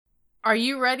Are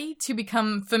you ready to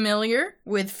become familiar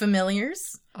with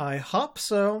familiars? I hope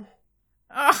so.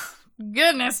 Oh,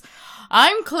 goodness.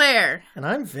 I'm Claire. And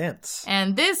I'm Vince.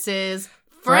 And this is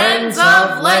Friends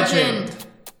of Legend.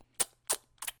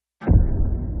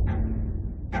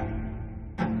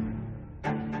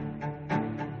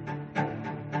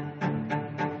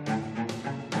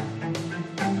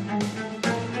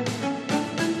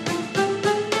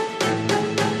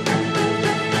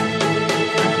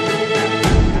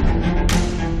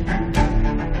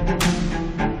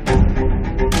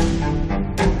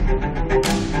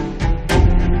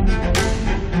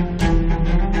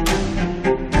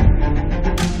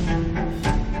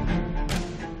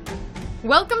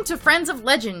 Welcome to Friends of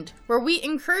Legend, where we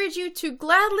encourage you to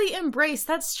gladly embrace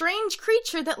that strange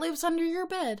creature that lives under your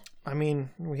bed. I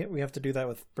mean, we have to do that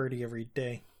with Birdie every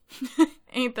day.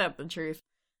 Ain't that the truth?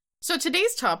 So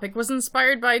today's topic was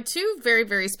inspired by two very,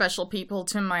 very special people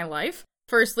to my life.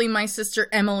 Firstly, my sister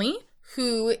Emily,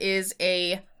 who is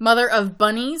a mother of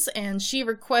bunnies, and she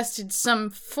requested some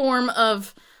form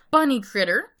of bunny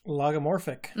critter.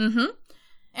 Logomorphic.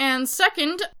 And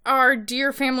second, our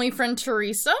dear family friend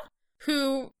Teresa,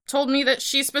 who told me that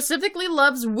she specifically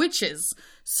loves witches.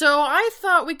 So I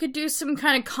thought we could do some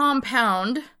kind of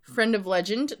compound Friend of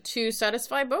Legend to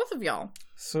satisfy both of y'all.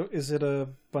 So is it a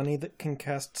bunny that can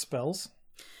cast spells?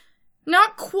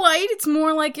 Not quite. It's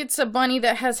more like it's a bunny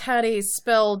that has had a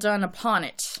spell done upon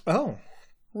it. Oh.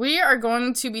 We are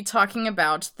going to be talking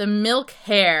about the milk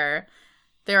hare.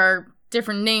 There are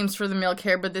different names for the milk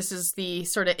hare, but this is the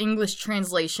sort of English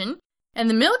translation. And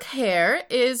the milk hare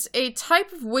is a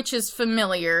type of witch's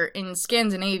familiar in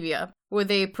Scandinavia,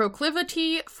 with a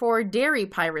proclivity for dairy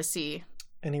piracy.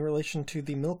 Any relation to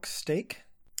the milk steak?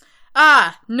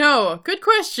 Ah, no. Good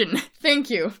question. Thank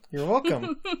you. You're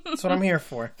welcome. That's what I'm here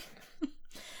for.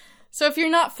 So if you're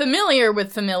not familiar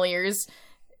with familiars,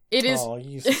 it is... Oh,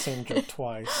 you used the same joke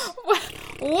twice.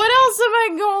 What else am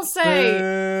I gonna say?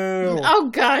 Boo. Oh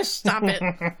gosh, stop it.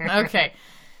 Okay.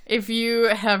 If you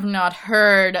have not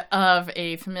heard of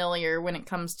a familiar when it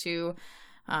comes to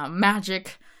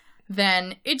magic,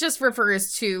 then it just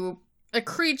refers to a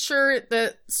creature,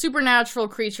 the supernatural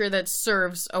creature that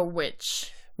serves a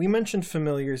witch. We mentioned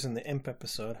familiars in the Imp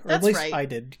episode. Or That's at least right. I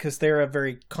did, because they're a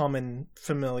very common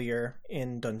familiar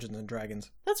in Dungeons &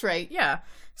 Dragons. That's right, yeah.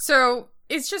 So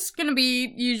it's just going to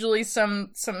be usually some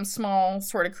small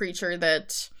sort of creature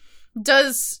that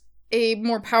does a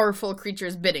more powerful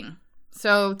creature's bidding.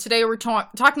 So today we're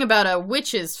talking about a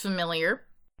witch's familiar.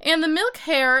 And the milk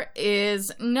hare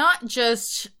is not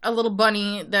just a little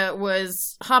bunny that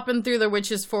was hopping through the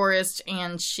witch's forest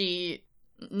and she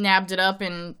nabbed it up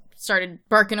and started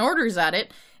barking orders at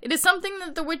it. It is something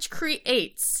that the witch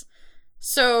creates.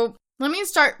 So let me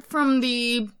start from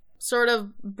the sort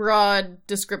of broad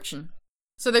description.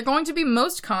 So they're going to be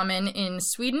most common in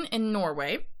Sweden and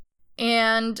Norway.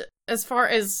 And as far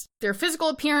as their physical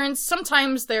appearance,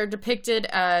 sometimes they're depicted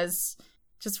as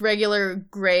just regular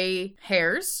gray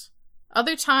hairs.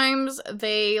 Other times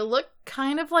they look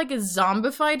kind of like a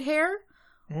zombified hare.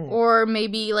 Or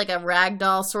maybe like a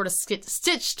ragdoll sort of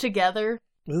stitched together.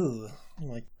 Ooh,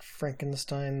 like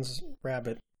Frankenstein's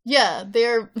rabbit. Yeah,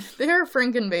 they're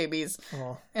Frankenbabies.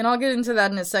 Oh. And I'll get into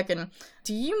that in a second.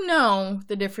 Do you know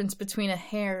the difference between a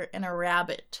hare and a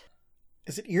rabbit?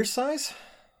 Is it ear size?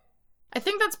 I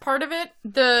think that's part of it.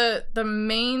 The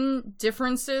main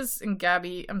differences, and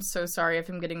Gabby, I'm so sorry if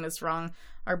I'm getting this wrong,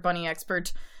 our bunny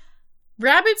expert.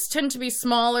 Rabbits tend to be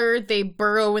smaller, they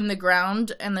burrow in the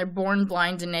ground, and they're born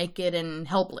blind and naked and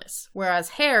helpless.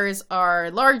 Whereas hares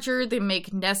are larger, they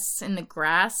make nests in the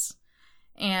grass,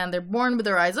 and they're born with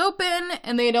their eyes open,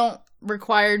 and they don't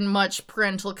require much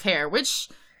parental care, which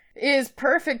is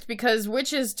perfect because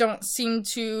witches don't seem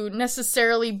to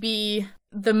necessarily be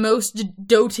the most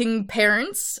doting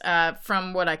parents,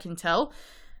 from what I can tell.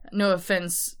 No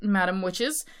offense, Madam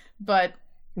Witches, but...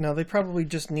 No, they probably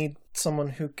just need someone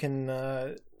who can,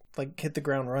 hit the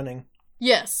ground running.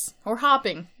 Yes, or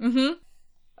hopping.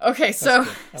 Okay, so...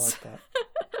 I like that.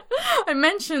 I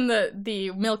mentioned that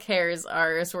the milk hares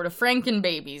are sort of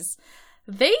Frankenbabies.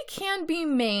 They can be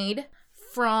made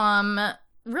from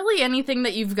really anything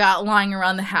that you've got lying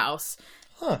around the house.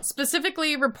 Huh.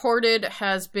 Specifically reported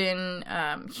has been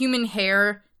human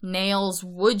hair, nails,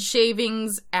 wood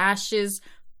shavings, ashes,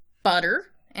 butter,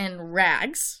 and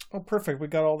rags. Oh, perfect. We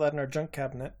got all that in our junk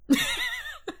cabinet.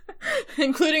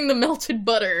 Including the melted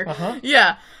butter. Uh-huh.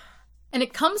 Yeah. And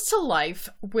it comes to life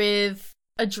with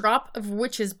a drop of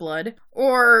witch's blood,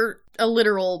 or a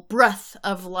literal breath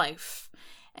of life,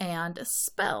 and a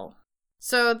spell.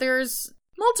 So there's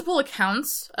multiple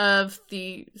accounts of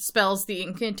the spells, the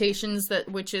incantations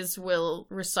that witches will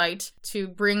recite to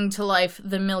bring to life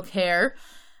the milk hare.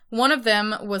 One of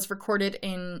them was recorded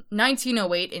in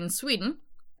 1908 in Sweden.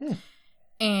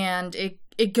 And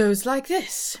it goes like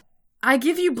this. I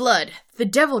give you blood, the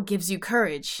devil gives you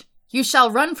courage. You shall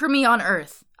run for me on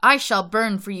earth, I shall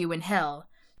burn for you in hell.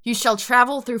 You shall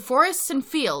travel through forests and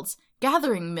fields,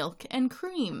 gathering milk and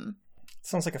cream.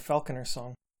 Sounds like a Falconer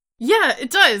song. Yeah, it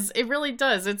does. It really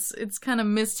does. It's kind of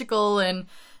mystical and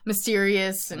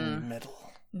mysterious and...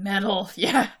 Metal,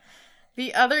 yeah.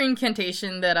 The other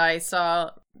incantation that I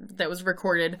saw that was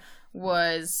recorded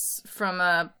was from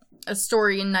a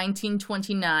story in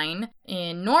 1929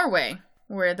 in Norway,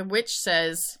 where the witch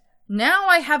says, Now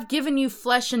I have given you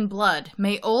flesh and blood.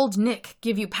 May old Nick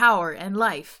give you power and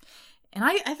life. And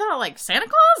I thought like Santa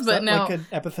Claus, but no. Like an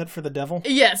epithet for the devil?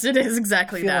 Yes, it is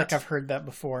exactly that. I feel like I've heard that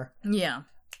before. Yeah.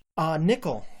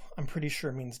 Nickel, I'm pretty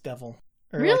sure means devil.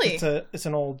 Or really? Like it's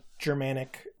an old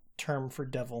Germanic term for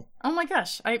devil. Oh my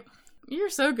gosh, you're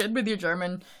so good with your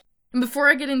German. And before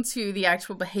I get into the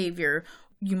actual behavior,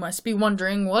 you must be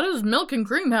wondering, what does milk and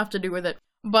cream have to do with it?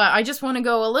 But I just want to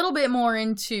go a little bit more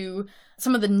into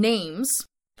some of the names.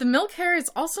 The milk hare is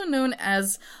also known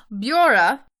as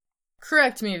Bjora.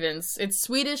 Correct me, Vince. It's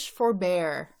Swedish for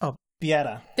bear. Oh,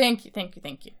 Bjera. Thank you.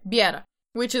 Bjera.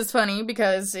 Which is funny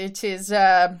because it is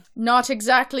not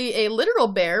exactly a literal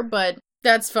bear, but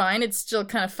that's fine. It's still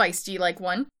kind of feisty like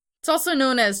one. It's also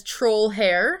known as troll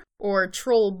hair or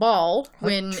troll ball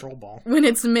when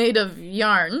it's made of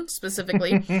yarn,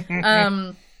 specifically.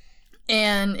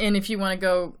 And if you want to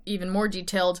go even more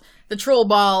detailed, the troll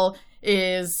ball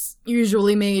is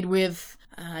usually made with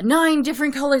 9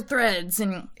 different colored threads,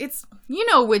 and it's,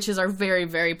 witches are very,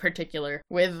 very particular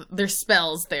with their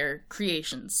spells, their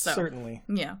creations. So, certainly.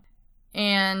 Yeah.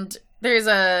 And there's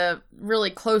a really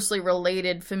closely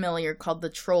related familiar called the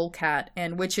troll cat,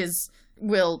 and witches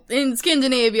will, in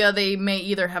Scandinavia, they may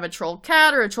either have a troll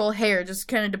cat or a troll hare, just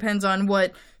kind of depends on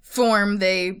what form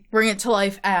they bring it to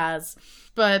life as.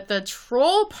 But the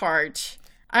troll part,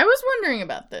 I was wondering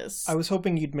about this. I was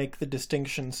hoping you'd make the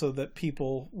distinction so that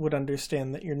people would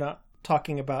understand that you're not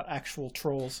talking about actual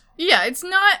trolls. Yeah,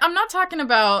 I'm not talking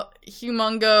about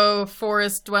humongo,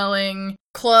 forest-dwelling,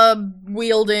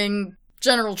 club-wielding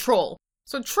general troll.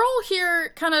 So troll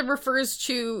here kind of refers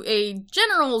to a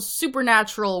general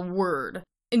supernatural word.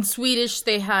 In Swedish,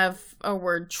 they have a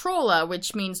word trolla,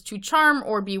 which means to charm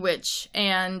or bewitch.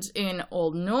 And in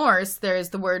Old Norse, there's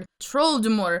the word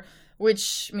trolldumur,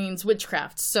 which means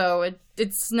witchcraft. So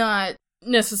it's not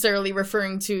necessarily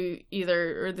referring to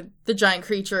either the giant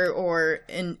creature or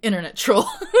an internet troll.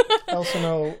 I also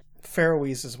know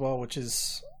Faroese as well, which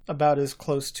is about as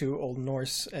close to Old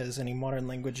Norse as any modern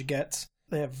language gets.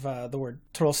 They have the word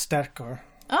trollsterkor,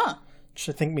 which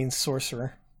I think means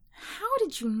sorcerer. How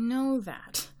did you know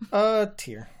that?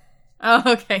 Tyr. Oh,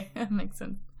 okay. That makes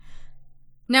sense.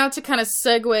 Now to kind of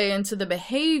segue into the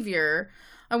behavior,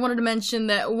 I wanted to mention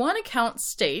that one account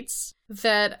states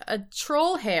that a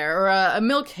troll hare, or a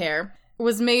milk hare,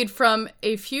 was made from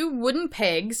a few wooden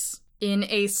pegs in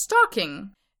a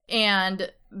stocking,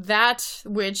 and that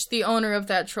which the owner of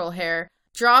that troll hare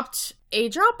dropped a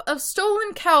drop of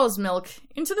stolen cow's milk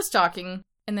into the stocking,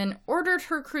 and then ordered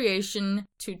her creation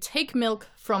to take milk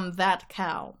from that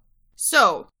cow.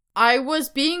 So, I was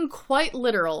being quite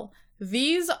literal.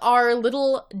 These are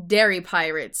little dairy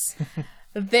pirates.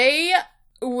 They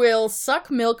will suck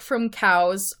milk from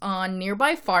cows on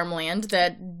nearby farmland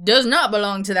that does not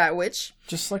belong to that witch.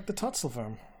 Just like the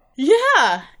Totzelwurm.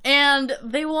 Yeah, and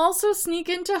they will also sneak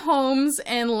into homes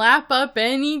and lap up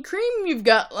any cream you've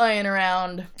got lying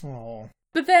around. Oh.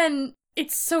 But then,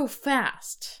 it's so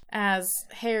fast, as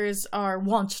hares are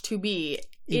wont to be.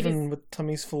 Even with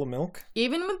tummies full of milk?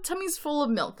 Even with tummies full of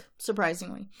milk,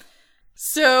 surprisingly.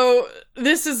 So,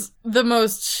 this is the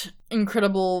most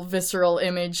incredible visceral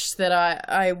image that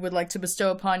I would like to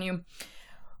bestow upon you.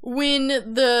 When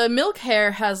the milk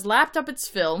hare has lapped up its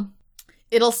fill,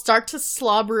 it'll start to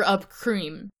slobber up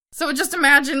cream. So just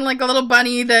imagine like a little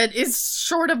bunny that is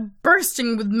sort of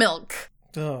bursting with milk.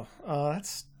 Oh,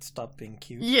 that's stop being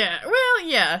cute. Yeah, well,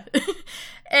 yeah.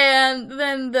 And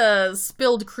then the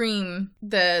spilled cream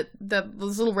that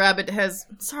this little rabbit has...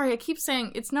 Sorry, I keep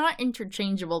saying it's not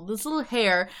interchangeable. This little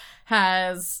hare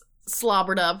has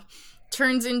slobbered up,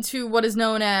 turns into what is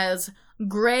known as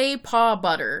gray paw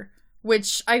butter,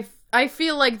 which I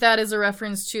feel like that is a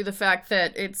reference to the fact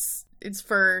that its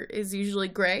fur is usually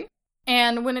gray.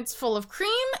 And when it's full of cream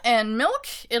and milk,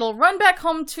 it'll run back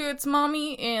home to its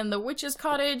mommy in the witch's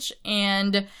cottage,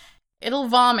 and it'll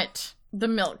vomit the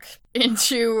milk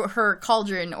into her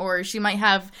cauldron, or she might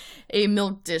have a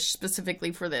milk dish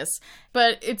specifically for this.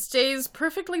 But it stays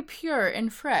perfectly pure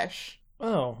and fresh.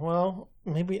 Oh, well,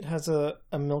 maybe it has a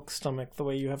milk stomach the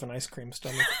way you have an ice cream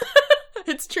stomach.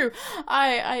 It's true.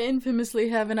 I infamously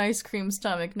have an ice cream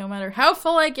stomach. No matter how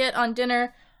full I get on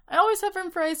dinner, I always have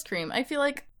room for ice cream. I feel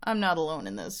like I'm not alone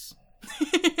in this.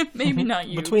 Maybe not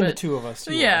you. Between the two of us.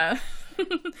 Yeah.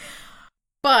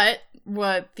 But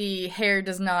what the hair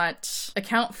does not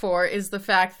account for is the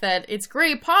fact that its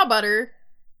gray paw butter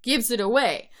gives it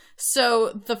away.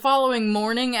 So the following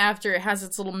morning, after it has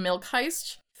its little milk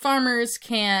heist, farmers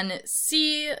can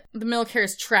see the milk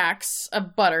hare's tracks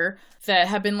of butter that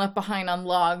have been left behind on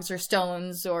logs or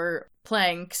stones or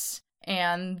planks,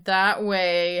 and that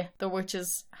way the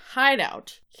witch's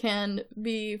hideout can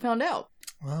be found out.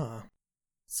 Ah.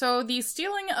 So the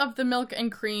stealing of the milk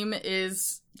and cream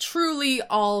is truly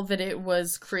all that it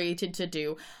was created to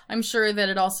do. I'm sure that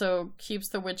it also keeps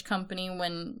the witch company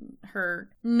when her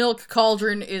milk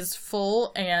cauldron is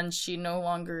full and she no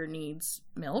longer needs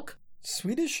milk.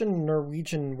 Swedish and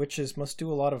Norwegian witches must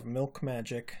do a lot of milk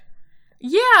magic.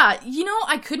 Yeah,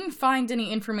 I couldn't find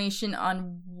any information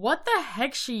on what the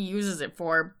heck she uses it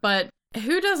for, but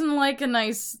who doesn't like a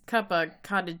nice cup of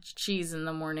cottage cheese in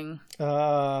the morning?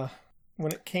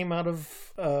 When it came out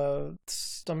of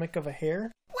stomach of a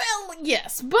hare? Well,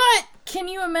 yes, but can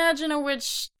you imagine a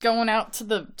witch going out to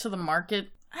the market?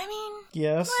 I mean...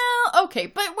 Yes. Well, okay,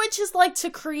 but witches like to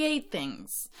create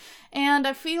things. And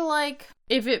I feel like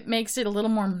if it makes it a little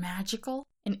more magical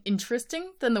and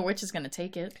interesting, then the witch is going to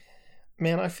take it.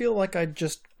 Man, I feel like I'd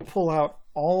just pull out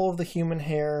all of the human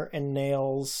hair and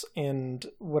nails and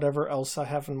whatever else I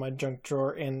have in my junk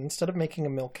drawer, and instead of making a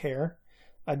milk hare,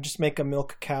 I'd just make a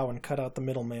milk cow and cut out the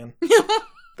middleman.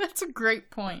 That's a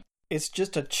great point. It's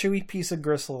just a chewy piece of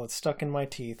gristle that's stuck in my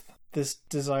teeth. This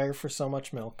desire for so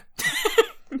much milk.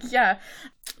 Yeah.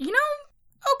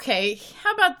 Okay,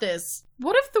 how about this?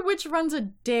 What if the witch runs a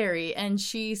dairy and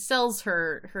she sells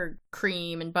her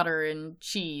cream and butter and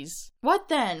cheese? What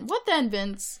then? What then,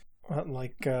 Vince? What,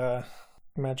 like,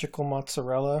 magical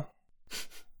mozzarella?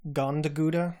 Gonda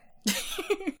Gouda?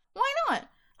 Why not?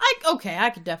 I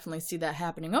could definitely see that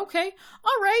happening. Okay,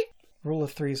 all right. Rule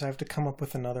of threes, I have to come up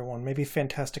with another one. Maybe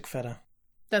fantastic feta.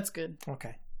 That's good.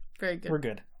 Okay. Very good. We're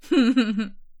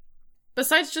good.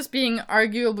 Besides just being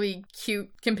arguably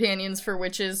cute companions for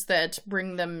witches that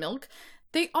bring them milk,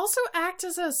 they also act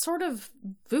as a sort of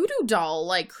voodoo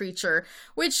doll-like creature,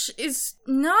 which is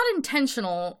not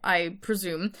intentional, I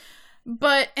presume,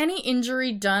 but any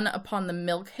injury done upon the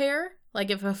milk hare, like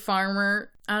if a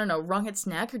farmer, wrung its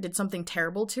neck or did something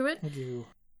terrible to it,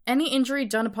 any injury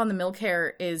done upon the milk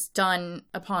hare is done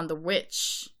upon the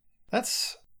witch.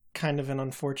 That's kind of an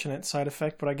unfortunate side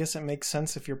effect, but I guess it makes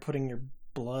sense if you're putting your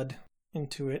blood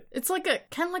into it. It's like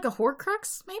kind of like a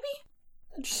Horcrux, maybe?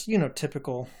 Just,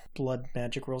 typical blood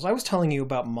magic rules. I was telling you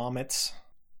about Momets.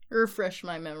 Refresh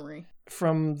my memory.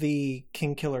 From the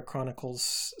Kingkiller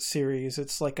Chronicles series.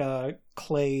 It's like a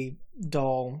clay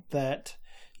doll that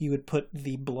you would put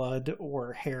the blood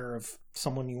or hair of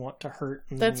someone you want to hurt.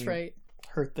 And that's right.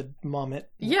 Hurt the Mommet.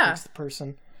 Yeah. Hurts the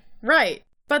person. Right.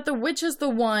 But the witch is the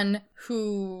one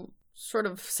who sort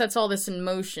of sets all this in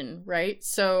motion, right?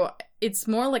 So it's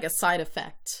more like a side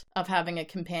effect of having a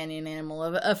companion animal,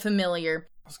 of a familiar.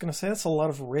 I was going to say that's a lot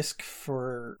of risk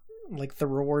for, like, the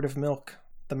reward of milk,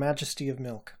 the majesty of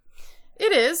milk.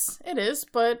 It is,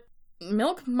 but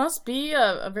milk must be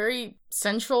a very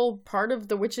central part of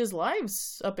the witches'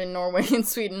 lives up in Norway and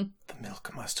Sweden. The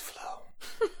milk must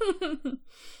flow.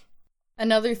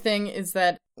 Another thing is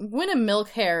that when a milk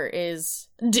hare is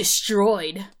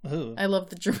destroyed, Ooh. I love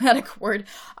the dramatic word,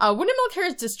 when a milk hare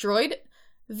is destroyed,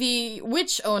 the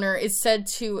witch owner is said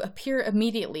to appear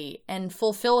immediately and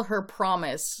fulfill her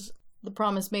promise, the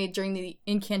promise made during the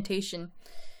incantation,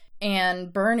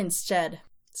 and burn instead.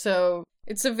 So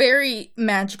it's a very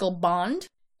magical bond,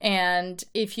 and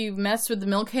if you mess with the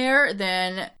milk hare,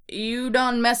 then you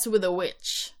don't mess with a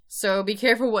witch. So be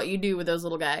careful what you do with those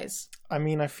little guys. I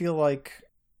mean, I feel like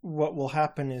what will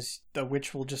happen is the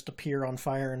witch will just appear on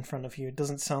fire in front of you. It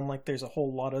doesn't sound like there's a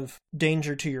whole lot of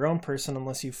danger to your own person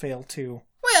unless you fail to.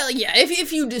 Well, yeah,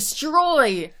 if you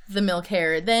destroy the milk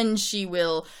hare, then she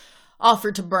will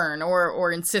offer to burn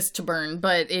or insist to burn.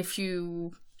 But if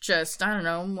you just,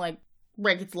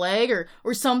 break its leg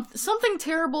or something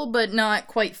terrible but not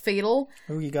quite fatal.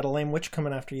 Ooh, you got a lame witch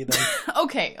coming after you then.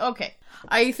 Okay.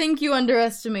 I think you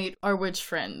underestimate our witch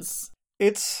friends.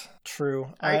 It's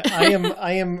True. I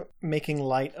am making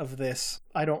light of this.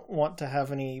 I don't want to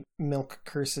have any milk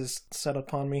curses set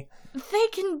upon me. They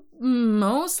can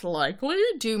most likely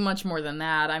do much more than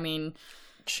that. I mean...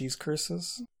 Cheese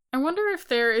curses? I wonder if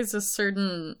there is a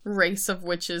certain race of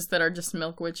witches that are just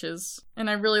milk witches. And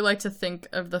I really like to think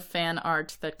of the fan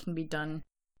art that can be done.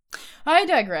 I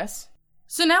digress.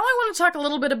 So now I want to talk a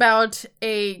little bit about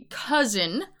a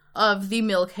cousin of the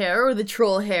milk hare, or the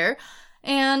troll hare,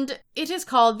 and it is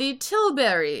called the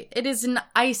tilbury. It is an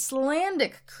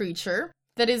Icelandic creature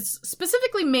that is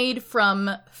specifically made from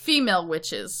female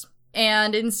witches.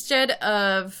 And instead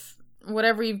of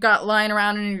whatever you've got lying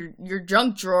around in your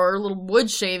junk drawer, little wood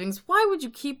shavings, why would you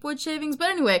keep wood shavings? But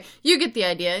anyway, you get the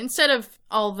idea. Instead of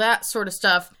all that sort of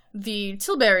stuff, the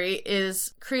tilbury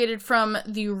is created from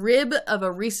the rib of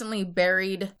a recently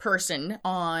buried person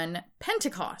on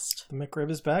Pentecost. The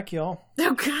McRib is back, y'all.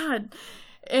 Oh, God.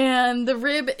 And the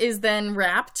rib is then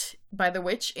wrapped by the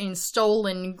witch in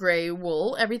stolen gray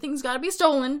wool. Everything's got to be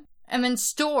stolen. And then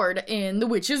stored in the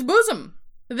witch's bosom.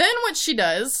 Then what she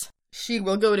does, she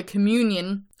will go to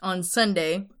communion on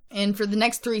Sunday. And for the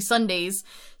next 3 Sundays,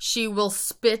 she will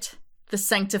spit the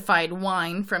sanctified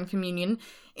wine from communion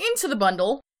into the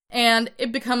bundle. And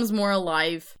it becomes more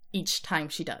alive each time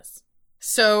she does.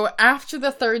 So after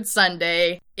the 3rd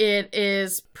Sunday, it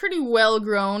is pretty well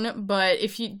grown, but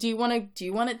do you want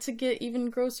it to get even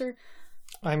grosser?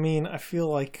 I mean, I feel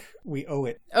like we owe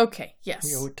it. Okay, yes.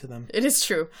 We owe it to them. It is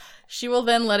true. She will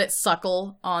then let it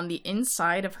suckle on the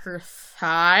inside of her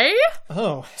thigh.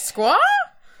 Oh. Squaw?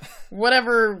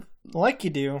 Whatever. Like you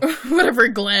do. Whatever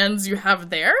glands you have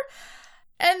there.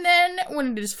 And then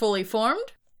when it is fully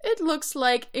formed, it looks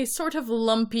like a sort of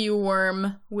lumpy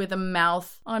worm with a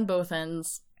mouth on both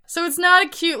ends. So it's not a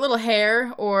cute little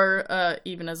hare or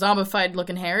even a zombified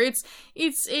looking hare.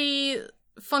 It's a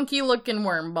funky looking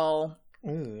worm ball.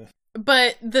 Ooh.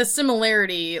 But the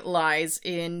similarity lies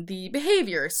in the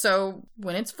behavior. So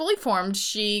when it's fully formed,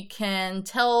 she can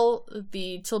tell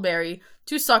the tilbury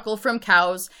to suckle from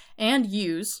cows and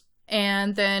ewes.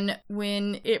 And then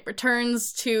when it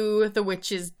returns to the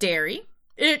witch's dairy,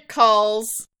 it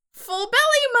calls, "Full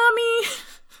belly, mommy!"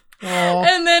 Aww.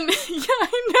 And then, yeah,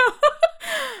 I know.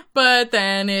 But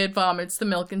then it vomits the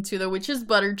milk into the witch's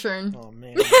butter churn. Oh,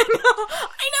 man.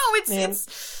 I know,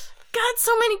 it's got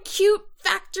so many cute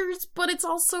factors, but it's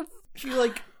also... If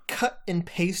you, cut and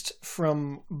paste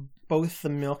from both the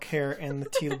milk hare and the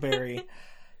tilbury,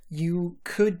 you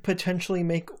could potentially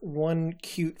make one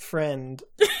cute friend.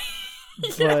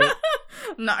 Yeah,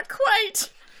 not quite.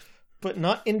 But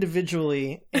not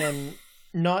individually, and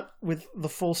not with the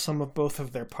full sum of both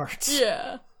of their parts.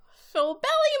 Yeah. Full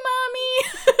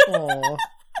belly, mommy! Aww.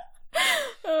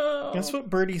 Oh. That's what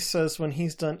Birdie says when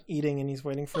he's done eating and he's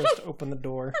waiting for us to open the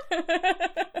door.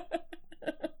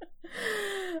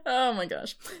 Oh my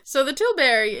gosh. So the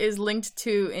tilbury is linked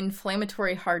to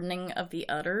inflammatory hardening of the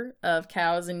udder of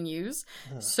cows and ewes.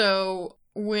 So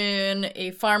when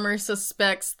a farmer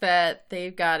suspects that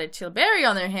they've got a tilbury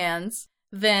on their hands,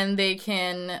 then they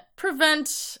can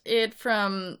prevent it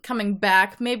from coming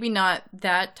back, maybe not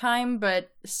that time,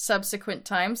 but subsequent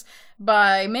times,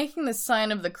 by making the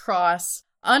sign of the cross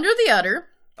under the udder,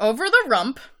 over the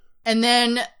rump, and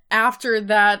then after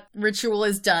that ritual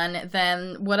is done,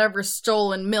 then whatever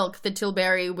stolen milk the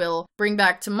tilbury will bring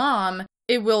back to mom,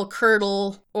 it will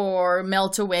curdle or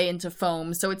melt away into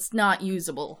foam, so it's not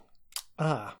usable.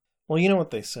 Ah, well, you know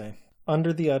what they say.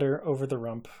 Under the udder, over the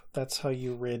rump. That's how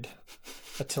you rid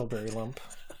a tilbury lump.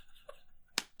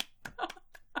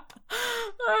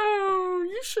 Oh,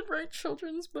 you should write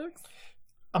children's books.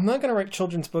 I'm not going to write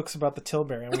children's books about the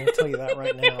tilbury. I'm going to tell you that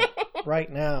right now.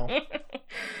 Right now.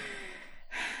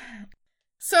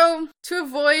 So, to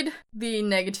avoid the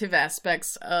negative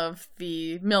aspects of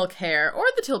the milk hare, or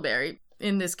the tilbury,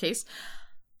 in this case,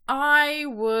 I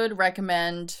would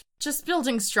recommend just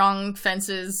building strong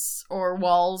fences or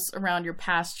walls around your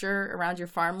pasture, around your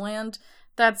farmland.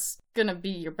 That's gonna be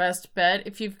your best bet.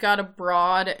 If you've got a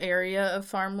broad area of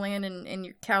farmland and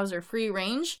your cows are free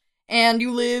range, and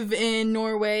you live in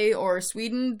Norway or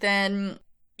Sweden, then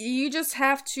you just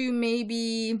have to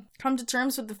maybe come to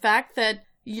terms with the fact that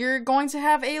you're going to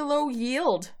have a low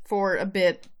yield for a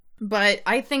bit. But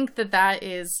I think that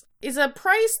is a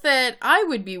price that I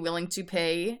would be willing to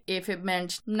pay if it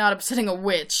meant not upsetting a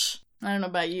witch. I don't know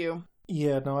about you.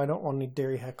 Yeah, no, I don't want any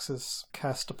dairy hexes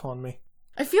cast upon me.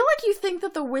 I feel like you think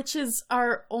that the witches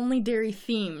are only dairy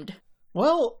themed.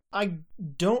 Well, I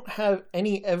don't have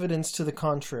any evidence to the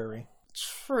contrary.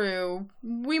 True.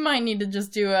 We might need to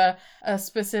just do a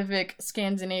specific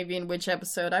Scandinavian witch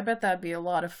episode. I bet that'd be a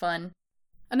lot of fun.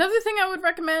 Another thing I would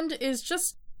recommend is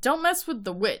just don't mess with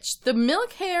the witch. The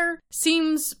milk hair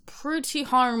seems pretty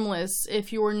harmless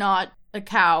if you are not a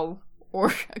cow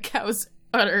or a cow's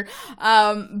udder.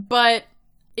 But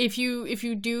if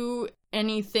you do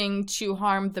anything to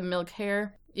harm the milk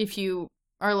hair, if you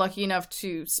are lucky enough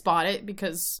to spot it,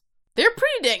 because they're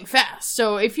pretty dang fast.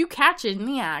 So if you catch it in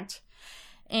the act,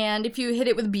 and if you hit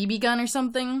it with a BB gun or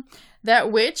something,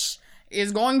 that witch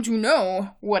is going to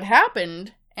know what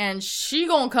happened, and she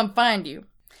gonna come find you.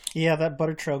 Yeah, that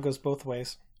butter trail goes both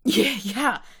ways.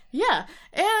 Yeah.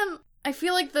 And I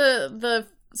feel like the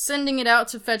sending it out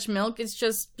to fetch milk is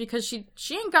just because she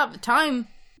ain't got the time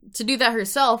to do that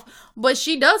herself, but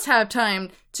she does have time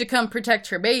to come protect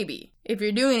her baby if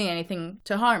you're doing anything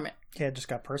to harm it. Yeah, it just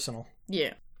got personal.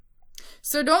 Yeah.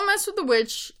 So don't mess with the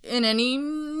witch in any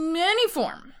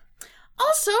form.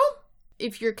 Also,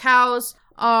 if your cows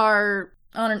are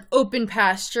on an open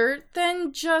pasture,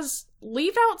 then just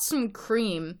leave out some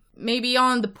cream, maybe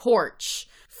on the porch,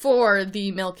 for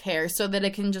the milk hair so that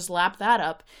it can just lap that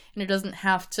up and it doesn't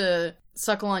have to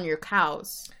suckle on your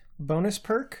cows. Bonus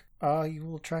perk, you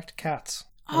will attract cats.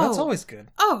 Well, that's always good.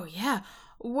 Oh, yeah.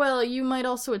 Well, you might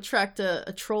also attract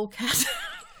a troll cat.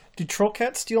 Do troll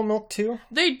cats steal milk too?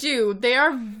 They do. They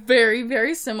are very,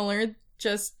 very similar,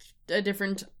 just a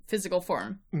different physical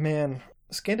form. Man,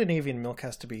 Scandinavian milk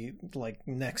has to be, like,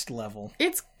 next level.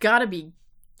 It's gotta be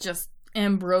just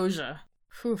ambrosia.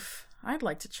 Oof, I'd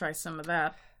like to try some of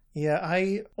that. Yeah,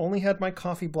 I only had my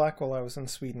coffee black while I was in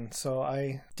Sweden, so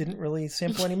I didn't really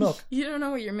sample any milk. You don't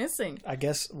know what you're missing. I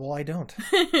guess, well, I don't.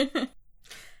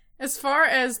 As far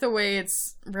as the way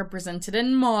it's represented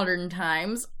in modern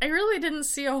times, I really didn't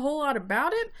see a whole lot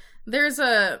about it. There's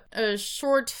a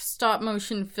short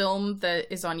stop-motion film that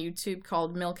is on YouTube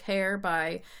called Milk Hair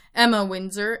by Emma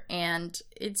Windsor, and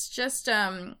it's just,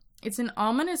 it's an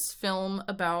ominous film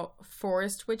about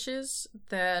forest witches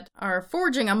that are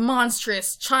forging a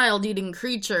monstrous child-eating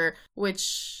creature,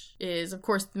 which is, of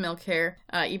course, the milk hair,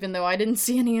 even though I didn't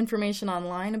see any information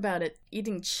online about it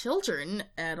eating children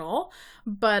at all.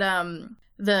 But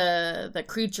the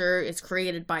creature is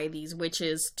created by these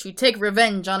witches to take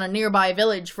revenge on a nearby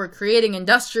village for creating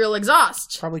industrial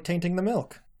exhaust. Probably tainting the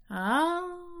milk.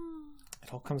 Ah.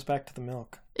 It all comes back to the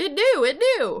milk. It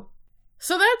do.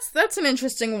 So that's an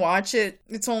interesting watch.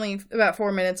 It's only about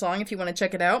 4 minutes long if you want to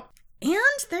check it out. And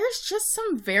there's just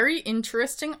some very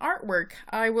interesting artwork.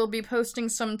 I will be posting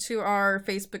some to our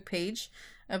Facebook page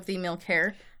of the milk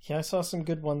hair. Yeah, I saw some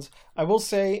good ones. I will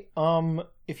say,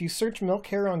 if you search milk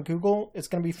hair on Google, it's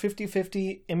going to be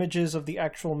 50-50 images of the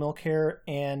actual milk hair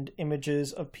and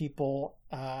images of people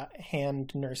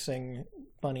hand nursing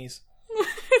bunnies.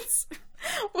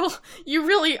 Well, you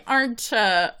really aren't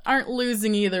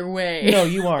losing either way. No,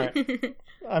 you aren't.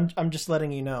 I'm just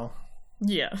letting you know.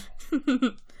 Yeah.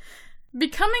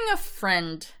 Becoming a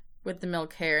friend with the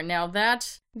milk hair. Now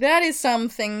that is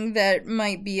something that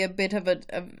might be a bit of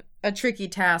a tricky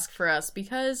task for us,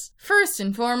 because first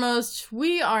and foremost,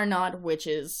 we are not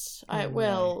witches.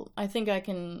 I think I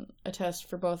can attest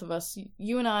for both of us.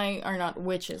 You and I are not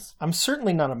witches. I'm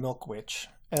certainly not a milk witch,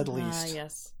 at least.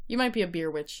 Yes. You might be a beer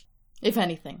witch, if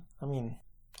anything. I mean,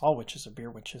 all witches are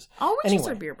beer witches. All witches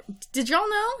are beer witches. Did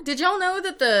y'all know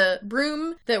that the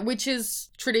broom that witches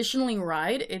traditionally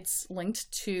ride, it's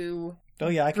linked to Oh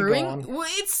yeah, I can brewing? go on. Well,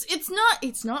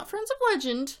 it's not Friends of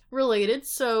Legend related,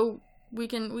 so we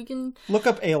can look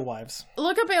up alewives.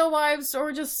 Look up alewives,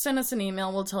 or just send us an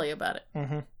email. We'll tell you about it.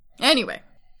 Mm-hmm. Anyway,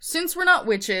 since we're not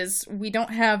witches, we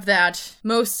don't have that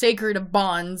most sacred of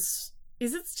bonds.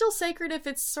 Is it still sacred if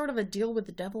it's sort of a deal with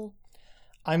the devil?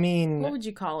 I mean, what would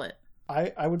you call it?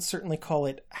 I would certainly call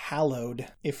it hallowed,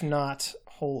 if not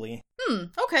holy.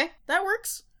 Okay, that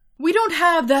works. We don't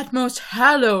have that most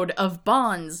hallowed of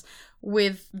bonds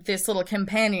with this little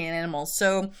companion animal,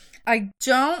 so I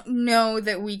don't know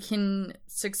that we can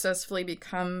successfully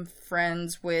become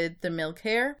friends with the milk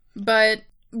hair. But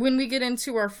when we get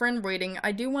into our friend rating,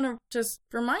 I do want to just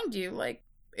remind you, like,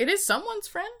 it is someone's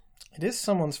friend. It is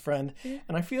someone's friend,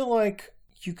 and I feel like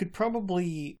you could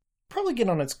probably get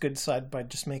on its good side by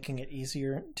just making it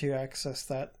easier to access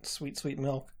that sweet, sweet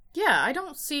milk. Yeah, I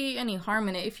don't see any harm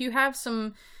in it. If you have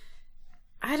some,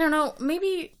 I don't know,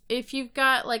 maybe if you've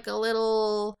got like a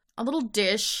little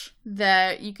dish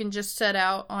that you can just set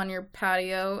out on your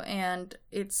patio, and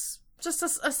it's just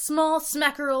a small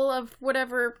smackerel of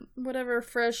whatever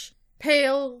fresh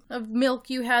pail of milk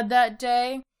you had that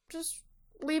day, just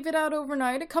leave it out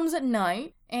overnight. It comes at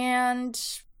night, and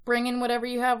bring in whatever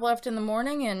you have left in the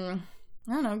morning, and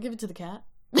I don't know, give it to the cat.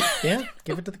 Yeah,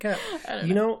 give it to the cat.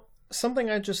 You know,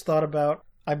 something I just thought about,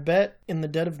 I bet in the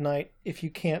dead of night, if you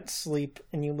can't sleep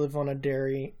and you live on a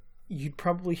dairy, you'd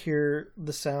probably hear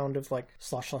the sound of like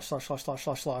slosh, slosh, slosh, slosh, slosh,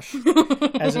 slosh, slosh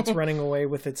as it's running away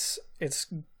with its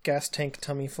gas tank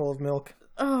tummy full of milk.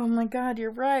 Oh my god, you're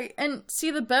right. And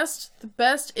see, the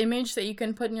best image that you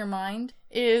can put in your mind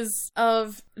is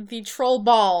of the troll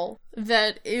ball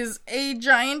that is a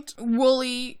giant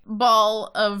woolly ball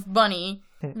of bunny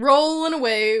rolling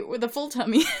away with a full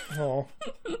tummy. Oh.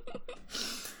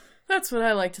 That's what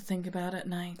I like to think about at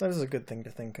night. That is a good thing to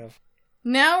think of.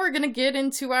 Now we're gonna get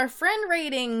into our friend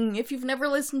rating. If you've never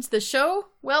listened to the show,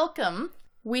 welcome.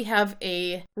 We have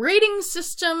a rating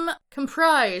system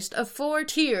comprised of 4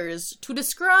 tiers to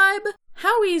describe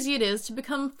how easy it is to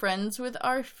become friends with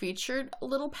our featured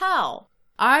little pal.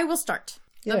 I will start.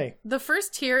 Yay. The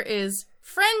first tier is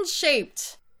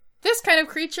friend-shaped. This kind of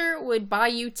creature would buy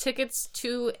you tickets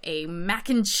to a mac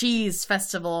and cheese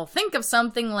festival. Think of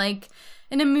something like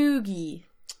an Amoogie.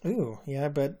 Ooh, yeah, I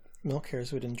bet milk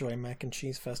hairs would enjoy a mac and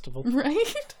cheese festival.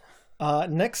 Right?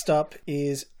 Next up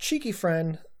is cheeky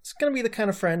friend. It's going to be the kind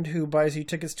of friend who buys you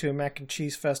tickets to a mac and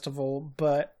cheese festival,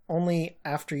 but only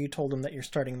after you told him that you're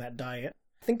starting that diet.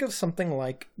 Think of something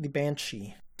like the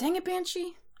Banshee. Dang it,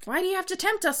 Banshee. Why do you have to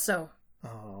tempt us so?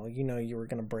 Oh, you know you were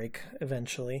going to break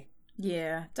eventually.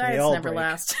 Yeah, diets never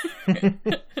last.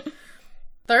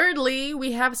 Thirdly,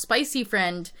 we have Spicy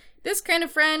Friend. This kind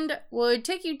of friend would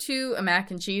take you to a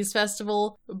mac and cheese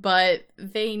festival, but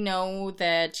they know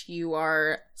that you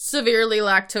are severely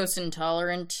lactose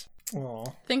intolerant.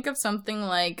 Aww. Think of something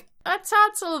like a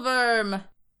Tatzelworm.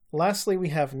 Lastly, we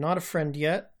have not a friend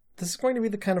yet. This is going to be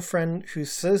the kind of friend who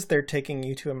says they're taking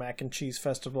you to a mac and cheese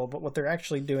festival, but what they're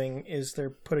actually doing is they're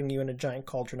putting you in a giant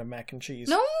cauldron of mac and cheese.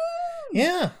 No!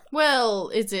 Yeah. Well,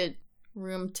 is it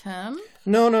room temp?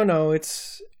 No.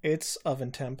 It's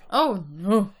oven temp. Oh,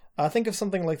 no. Think of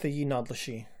something like the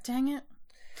Yinadlashi. Dang it.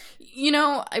 You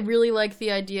know, I really like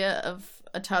the idea of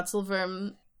a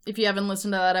Tatzelworm. If you haven't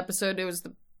listened to that episode, it was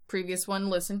the previous one.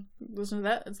 Listen to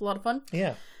that. It's a lot of fun.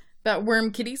 Yeah. About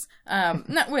worm kitties.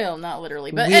 Not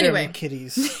literally, but Worm anyway.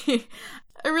 kitties.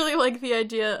 I really like the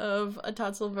idea of a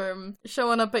Tatzelworm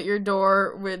showing up at your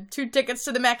door with 2 tickets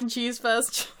to the Mac and Cheese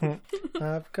Fest.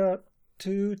 I've got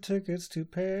 2 tickets to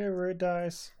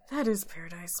paradise. That is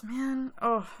paradise, man.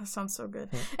 Oh, that sounds so good.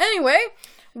 Anyway,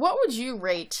 what would you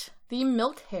rate the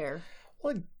milk hair?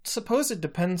 Well, I suppose it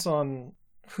depends on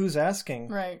who's asking.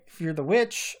 Right. If you're the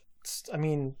witch,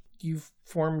 you've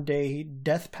formed a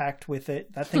death pact with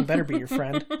it. That thing better be your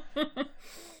friend.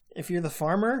 If you're the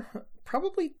farmer,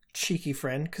 probably cheeky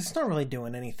friend, because it's not really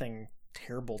doing anything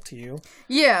terrible to you.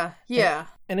 Yeah.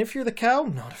 And if you're the cow,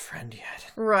 not a friend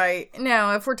yet. Right.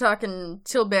 Now, if we're talking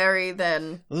Tilbury,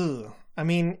 then... Ugh. I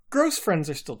mean, gross friends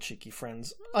are still cheeky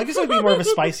friends. I guess it would be more of a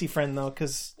spicy friend, though,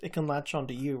 because it can latch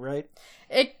onto you, right?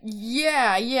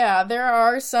 Yeah. There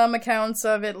are some accounts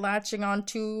of it latching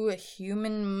onto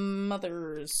human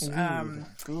mothers.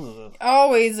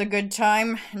 Always a good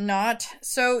time. Not.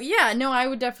 So, yeah, no, I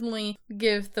would definitely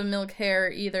give the milk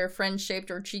hair either friend-shaped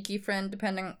or cheeky friend,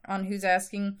 depending on who's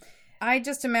asking. I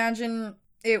just imagine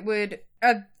it would,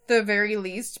 at the very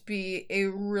least, be a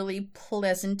really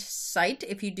pleasant sight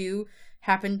if you do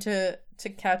happen to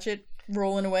catch it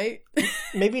rolling away.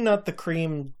 Maybe not the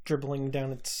cream dribbling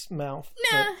down its mouth.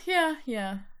 Nah, but...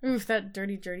 yeah. Oof, that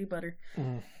dirty butter.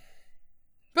 Mm.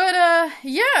 But,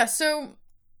 yeah, so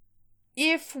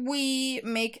if we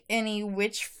make any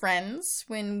witch friends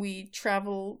when we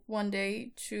travel one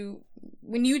day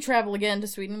when you travel again to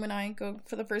Sweden, when I go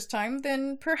for the first time,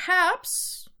 then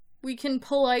perhaps we can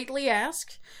politely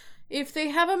ask if they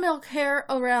have a milk hair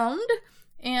around,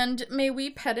 and may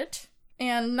we pet it.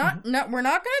 And we're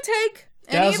not going to take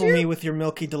dazzle me with your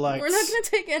milky delights. We're not going to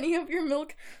take any of your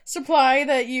milk supply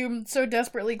that you so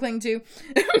desperately cling to.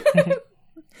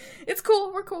 It's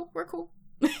cool. We're cool.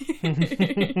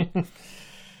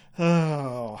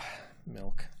 Oh,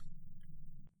 milk.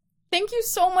 Thank you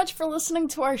so much for listening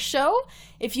to our show.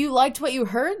 If you liked what you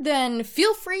heard, then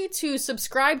feel free to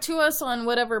subscribe to us on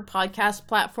whatever podcast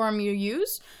platform you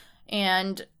use.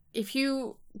 And if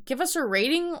you give us a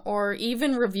rating or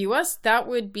even review us, that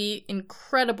would be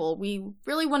incredible. We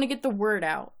really want to get the word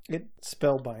out. It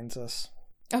spellbinds us.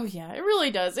 Oh yeah, it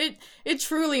really does. It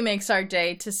truly makes our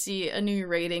day to see a new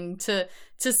rating, to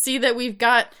see that we've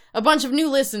got a bunch of new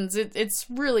listens. It's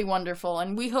really wonderful,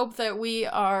 and we hope that we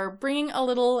are bringing a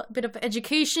little bit of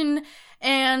education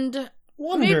and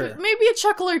wonder, maybe a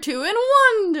chuckle or two, and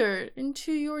wonder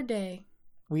into your day.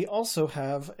 We also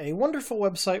have a wonderful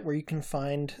website where you can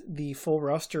find the full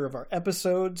roster of our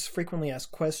episodes, frequently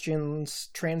asked questions,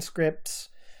 transcripts,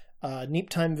 Neep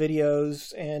Time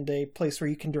videos, and a place where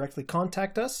you can directly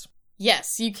contact us.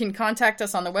 Yes, you can contact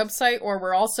us on the website, or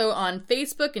we're also on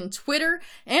Facebook and Twitter,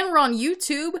 and we're on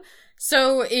YouTube.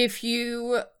 So if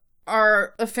you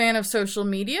are a fan of social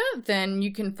media, then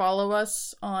you can follow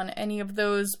us on any of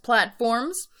those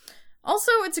platforms.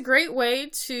 Also, it's a great way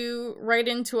to write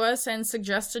into us and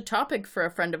suggest a topic for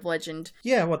a Friend of Legend.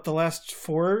 Yeah, the last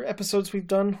 4 episodes we've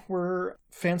done were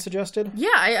fan-suggested? Yeah,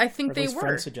 I think they were.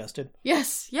 Friend-suggested.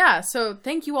 Yes, yeah. So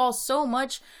thank you all so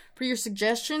much for your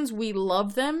suggestions. We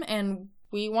love them, and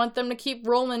we want them to keep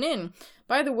rolling in.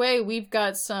 By the way, we've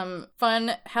got some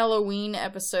fun Halloween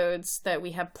episodes that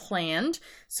we have planned.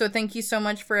 So thank you so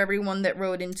much for everyone that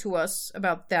wrote into us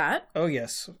about that. Oh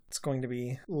yes, it's going to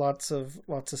be lots of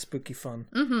spooky fun.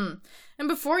 Mm-hmm. And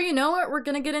before you know it, we're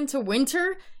going to get into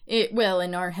winter.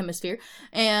 In our hemisphere.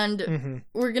 And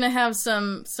we're going to have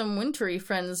some wintry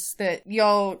friends that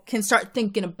y'all can start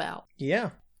thinking about.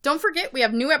 Yeah. Don't forget, we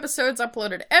have new episodes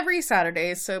uploaded every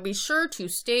Saturday, so be sure to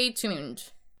stay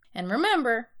tuned. And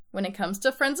remember, when it comes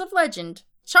to Friends of Legend,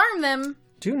 charm them.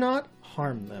 Do not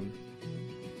harm them.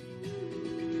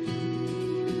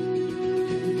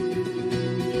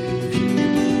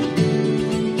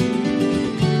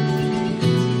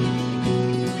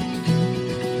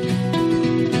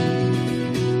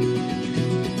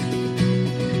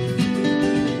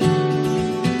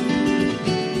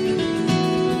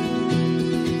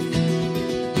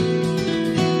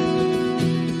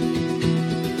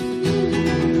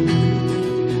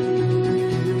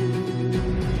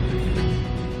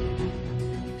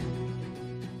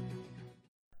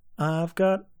 I've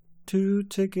got 2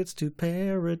 tickets to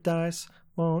paradise.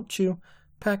 Won't you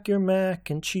pack your mac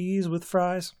and cheese with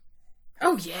fries?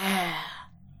 Oh, yeah.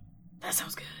 That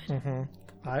sounds good.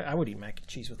 I would eat mac and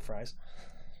cheese with fries.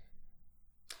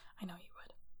 I know you